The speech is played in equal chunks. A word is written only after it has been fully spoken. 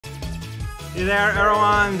Hey there,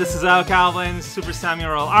 everyone. This is Calvin, Super Sami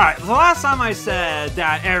Roll. Alright, so last time I said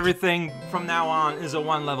that everything from now on is a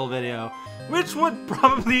one-level video, which would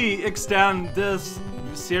probably extend this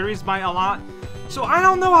series by a lot. So I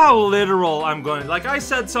don't know how literal I'm going to. Like I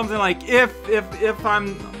said something like, if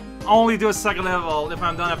I'm only do a second level, if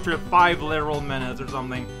I'm done after 5 literal minutes or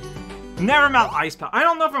something. Never melt ice pal. I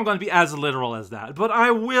don't know if I'm going to be as literal as that, but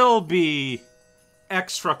I will be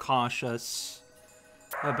extra cautious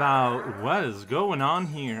about what is going on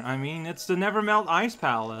here. I mean, it's the Never Melt Ice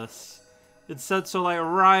Palace. It said so, like,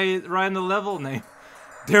 right in the level name.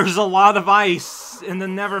 There's a lot of ice in the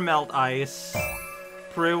Never Melt Ice.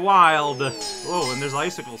 Pretty wild. Whoa, and there's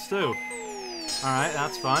icicles too. Alright,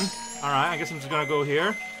 that's fun. Alright, I guess I'm just gonna go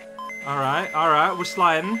here. Alright, we're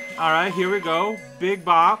sliding. Alright, here we go. Big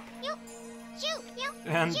bop.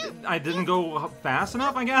 And I didn't go fast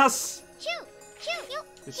enough, I guess?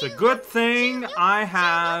 It's a good thing I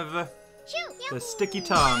have the sticky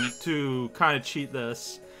tongue to kind of cheat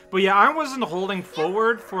this. But yeah, I wasn't holding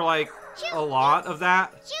forward for like a lot of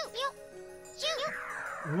that.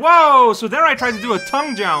 Whoa! So there I tried to do a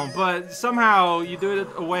tongue jump, but somehow you do it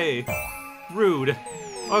away. Rude.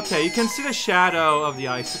 Okay, you can see the shadow of the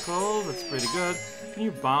icicles. That's pretty good. Can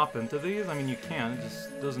you bop into these? I mean, you can. It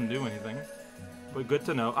just doesn't do anything. But good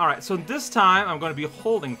to know. Alright, so this time I'm going to be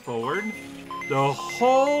holding forward the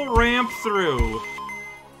whole ramp through.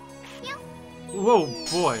 Whoa,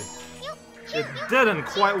 boy. It didn't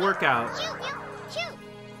quite work out.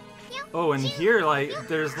 Oh, and here, like,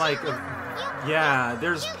 there's like yeah,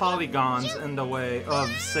 there's polygons in the way of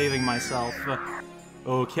saving myself.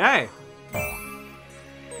 Okay.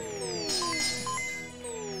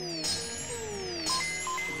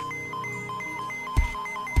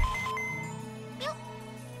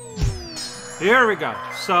 Here we go.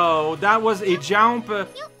 So that was a jump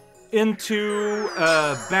into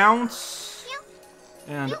a bounce,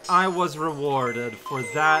 and I was rewarded for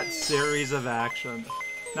that series of action.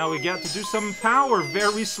 Now we get to do some power,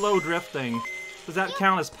 very slow drifting. Does that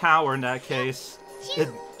count as power in that case? It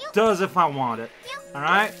does if I want it.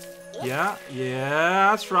 Alright? Yeah,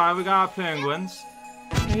 that's right, we got penguins.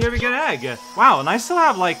 And here we get egg. Wow, and I still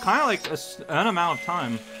have like, kind of like an amount of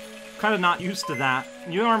time. Kind of not used to that.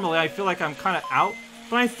 Normally I feel like I'm kind of out,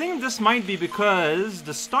 but I think this might be because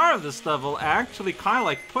the start of this level actually kind of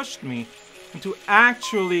like pushed me into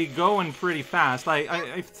actually going pretty fast.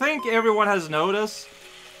 I think everyone has noticed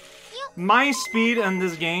my speed in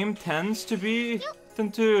this game tends to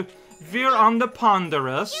veer on the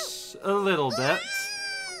ponderous a little bit.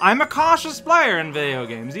 I'm a cautious player in video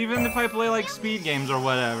games, even if I play like speed games or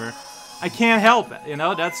whatever. I can't help it, you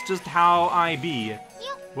know, that's just how I be.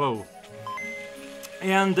 Whoa.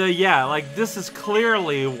 And yeah, like this is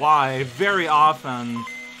clearly why very often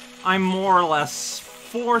I'm more or less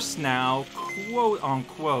forced now, quote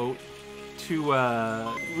unquote, to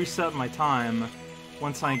reset my time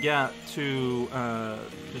once I get to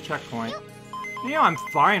the checkpoint. You know, I'm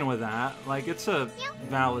fine with that. Like, it's a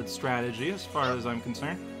valid strategy as far as I'm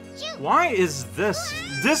concerned. Why is this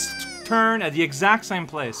turn at the exact same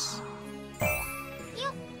place?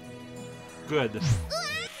 Good.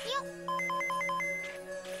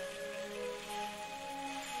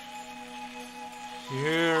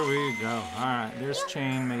 Here we go. Alright, there's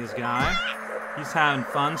Chain Maze Guy. He's having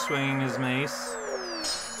fun swinging his mace.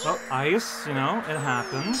 Oh, ice, you know, it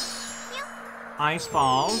happens. Ice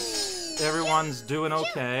falls. Everyone's doing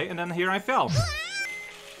okay. And then here I fell.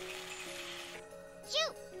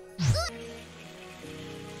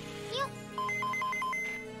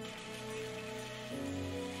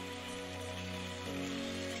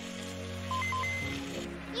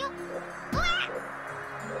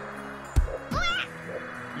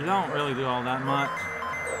 You don't really do all that much,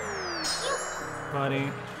 buddy.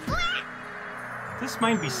 This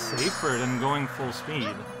might be safer than going full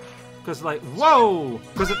speed. Because, like, whoa!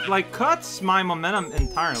 Because it, like, cuts my momentum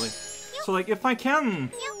entirely. So, like, if I can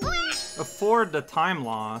afford the time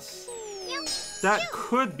loss, that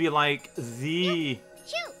could be, like, the...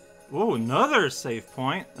 Whoa, another save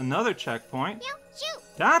point. Another checkpoint.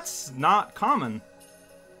 That's not common.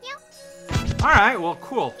 Alright, well,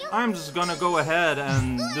 cool. I'm just gonna go ahead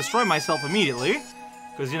and destroy myself immediately.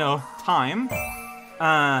 Because, you know, time.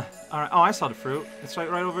 Alright, oh, I saw the fruit. It's right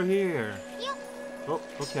over here. Oh,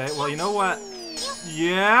 okay, well, you know what?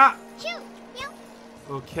 Yeah!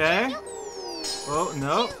 Okay. Oh,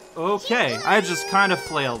 no. Okay, I just kind of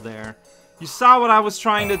flailed there. You saw what I was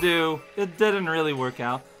trying to do. It didn't really work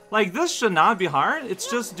out. Like, this should not be hard. It's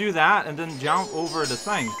just do that and then jump over the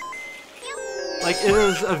thing. Like, it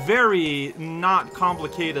is a very not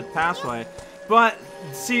complicated pathway. But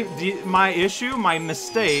see, my issue, my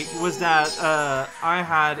mistake was that I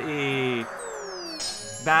had a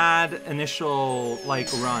bad initial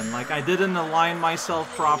like run. Like I didn't align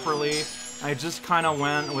myself properly. I just kind of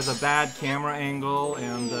went with a bad camera angle,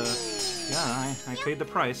 and yeah, I paid the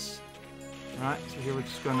price. All right, so here we're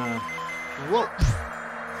just gonna. Whoa.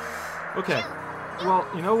 Okay. Well,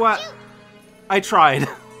 you know what? I tried.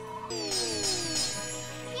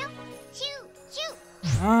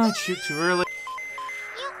 Ah, shoot too early.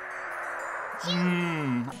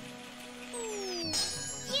 Hmm.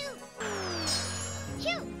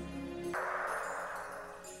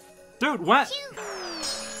 Dude, what?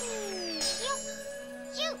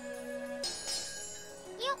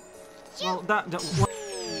 Well, what?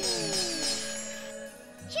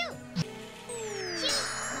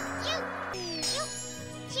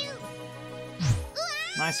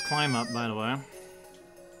 Nice climb up, by the way.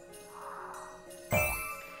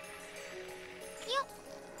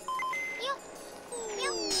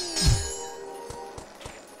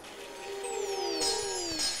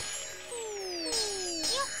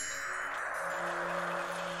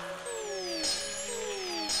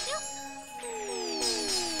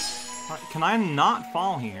 Can I not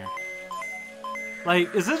fall here?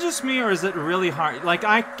 Like, is it just me or is it really hard? Like,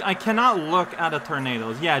 I cannot look at the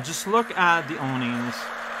tornadoes. Yeah, just look at the Onis.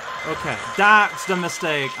 Okay, that's the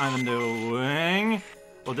mistake I'm doing.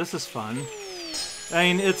 Well, this is fun. I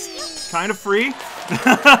mean, it's kind of free.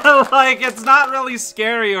 Like, it's not really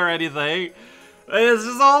scary or anything. It's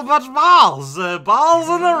just a whole bunch of balls. Balls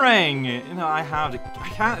in the ring. You know, I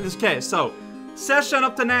can't, okay, so, session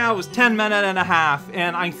up to now was 10 minutes and a half,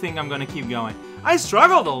 and I think I'm gonna keep going. I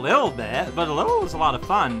struggled a little bit, but a little was a lot of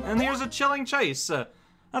fun. And here's a chilling chase.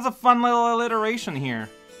 That's a fun little alliteration here.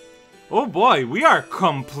 Oh boy, we are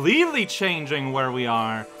completely changing where we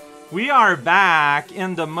are. We are back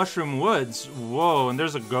in the Mushroom Woods. Whoa, and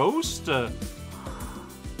there's a ghost?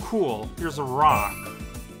 Cool. Here's a rock.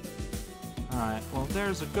 Alright, well,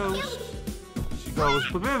 there's a ghost. She goes...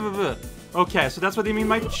 Okay, so that's what they mean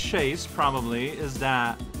by chase, probably, is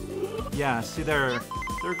that... Yeah, see, they're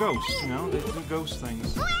ghosts, you know? They do ghost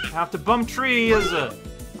things. I have to bump trees!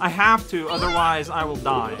 I have to, otherwise I will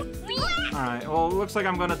die. Alright, well, it looks like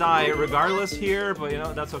I'm gonna die regardless here, but, you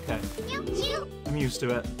know, that's okay. I'm used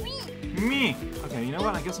to it. Me! Okay, you know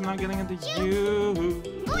what? I guess I'm not getting into you.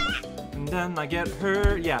 And then I get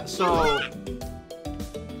her. Yeah, so...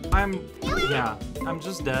 Yeah, I'm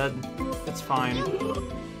just dead. It's fine.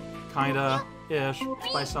 Kinda-ish,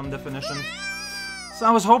 by some definition. So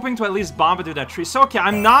I was hoping to at least bomb into that tree. So, okay,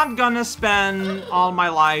 I'm not gonna spend all my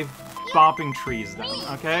life bopping trees then,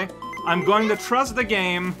 okay? I'm going to trust the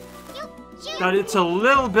game that it's a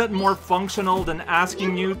little bit more functional than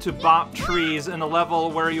asking you to bop trees in a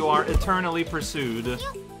level where you are eternally pursued.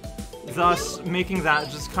 Thus, making that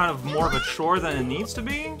just kind of more of a chore than it needs to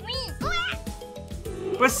be.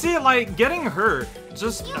 But see, like, getting hurt,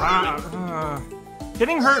 just,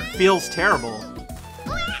 getting hurt feels terrible.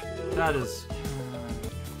 That is...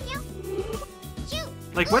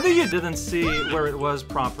 Like, whether you didn't see where it was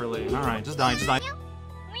properly. Alright, just die, just die.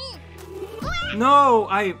 No,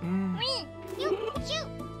 I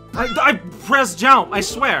pressed jump, I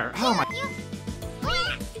swear. Oh my...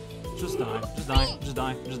 Just die, just die, just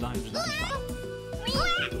die, just die, just die, just die.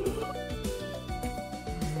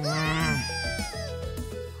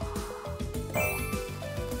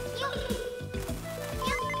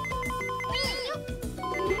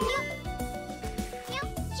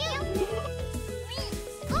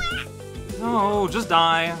 No, just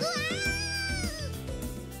die.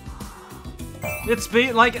 It's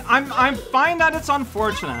like I find that it's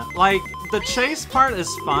unfortunate. Like the chase part is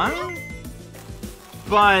fun,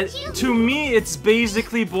 but to me it's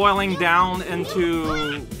basically boiling down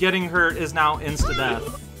into getting hurt is now insta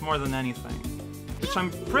death more than anything, which I'm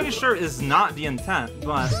pretty sure is not the intent.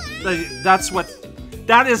 But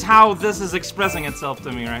that is how this is expressing itself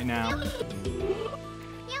to me right now.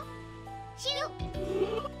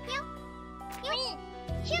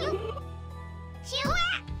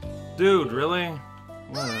 Dude, really?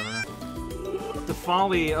 Whatever. The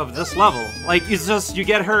folly of this level. Like, it's just, you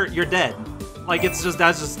get hurt, you're dead. Like, it's just,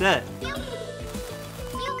 that's just it.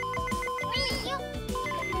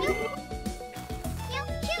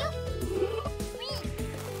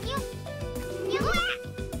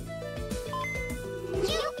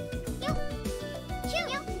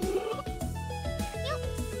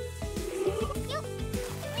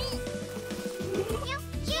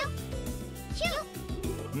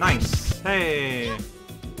 Nice! Hey!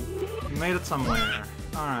 You made it somewhere.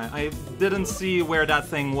 Alright, I didn't see where that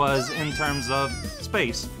thing was in terms of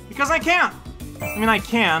space. Because I can't! I mean, I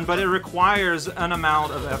can, but it requires an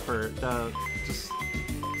amount of effort. Just...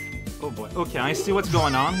 Oh boy. Okay, I see what's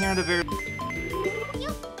going on here at the very...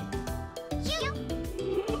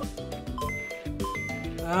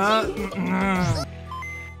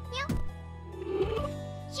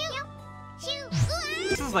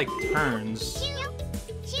 This is like turns.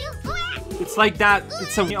 It's like that.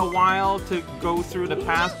 It's a while to go through the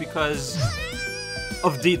path because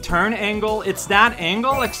of the turn angle. It's that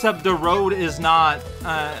angle, except the road is not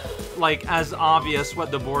like as obvious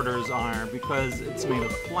what the borders are because it's made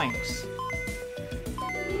of planks.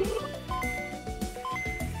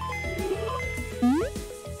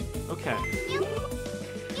 Okay.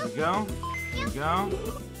 Here we go. Here we go.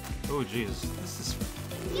 Oh jeez, this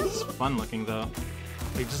is fun looking though.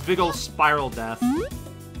 Like just big old spiral death.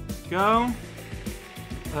 Go.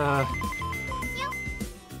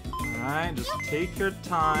 Alright, just take your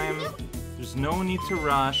time. There's no need to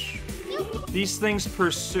rush. These things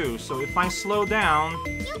pursue, so if I slow down,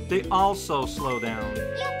 they also slow down.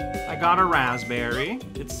 I got a raspberry.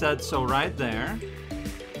 It said so right there.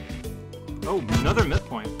 Oh, another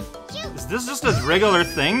midpoint. Is this just a regular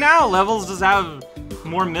thing now? Levels just have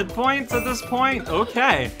more midpoints at this point?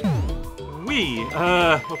 Okay.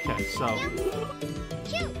 Okay, so...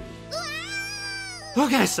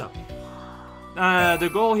 Okay, so... the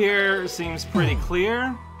goal here seems pretty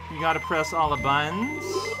clear. You gotta press all the buttons.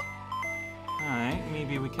 Alright,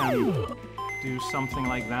 maybe we can do something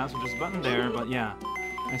like that. So there's a button there, but yeah.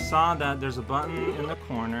 I saw that there's a button in the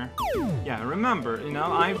corner. Yeah, remember, you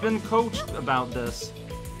know, I've been coached about this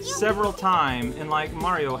several times in like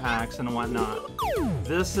Mario hacks and whatnot.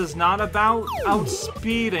 This is not about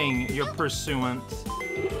outspeeding your pursuant.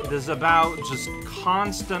 It is about just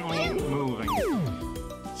constantly moving.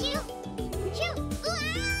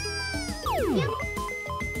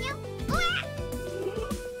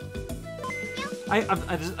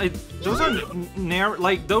 Those are narrow,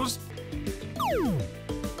 like those.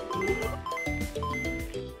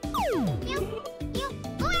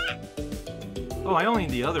 Oh, I only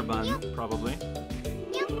need the other button, probably.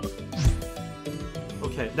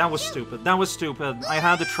 Okay, that was stupid. That was stupid. I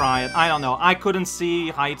had to try it. I don't know. I couldn't see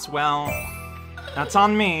heights well. That's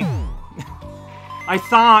on me. I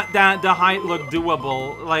thought that the height looked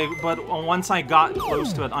doable, like, but once I got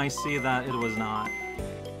close to it, I see that it was not.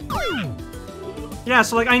 Yeah,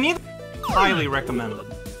 so like, I need highly recommended.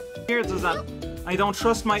 Here it is that I don't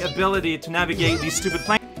trust my ability to navigate these stupid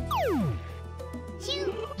planes.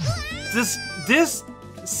 This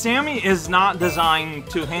Sami is not designed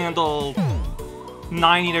to handle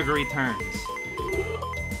 90-degree turns.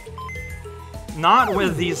 Not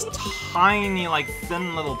with these tiny, like,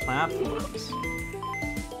 thin little platforms.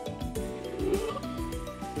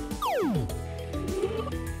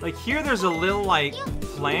 Like, here there's a little, like,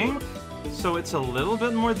 plank, so it's a little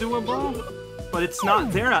bit more doable, but it's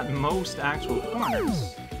not there at most actual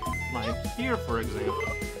corners. Like here, for example.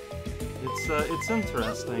 It's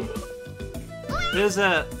interesting. Is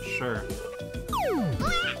it? Sure.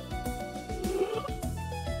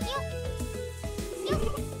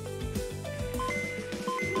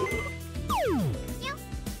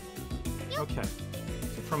 Okay.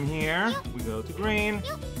 So from here, we go to green.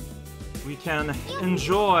 We can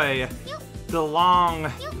enjoy the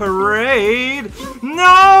long parade.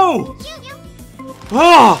 No!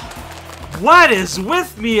 Oh! What is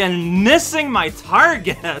with me and missing my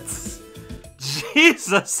targets?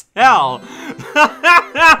 Jesus hell.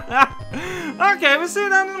 Okay, we see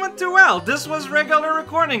that went too well. This was regular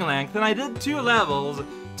recording length, and I did 2 levels.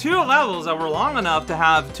 2 levels that were long enough to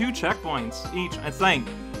have 2 checkpoints each, I think,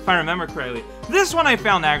 if I remember correctly. This one I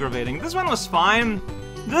found aggravating. This one was fine.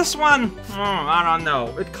 This one, I don't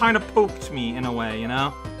know. It kind of poked me in a way, you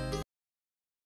know?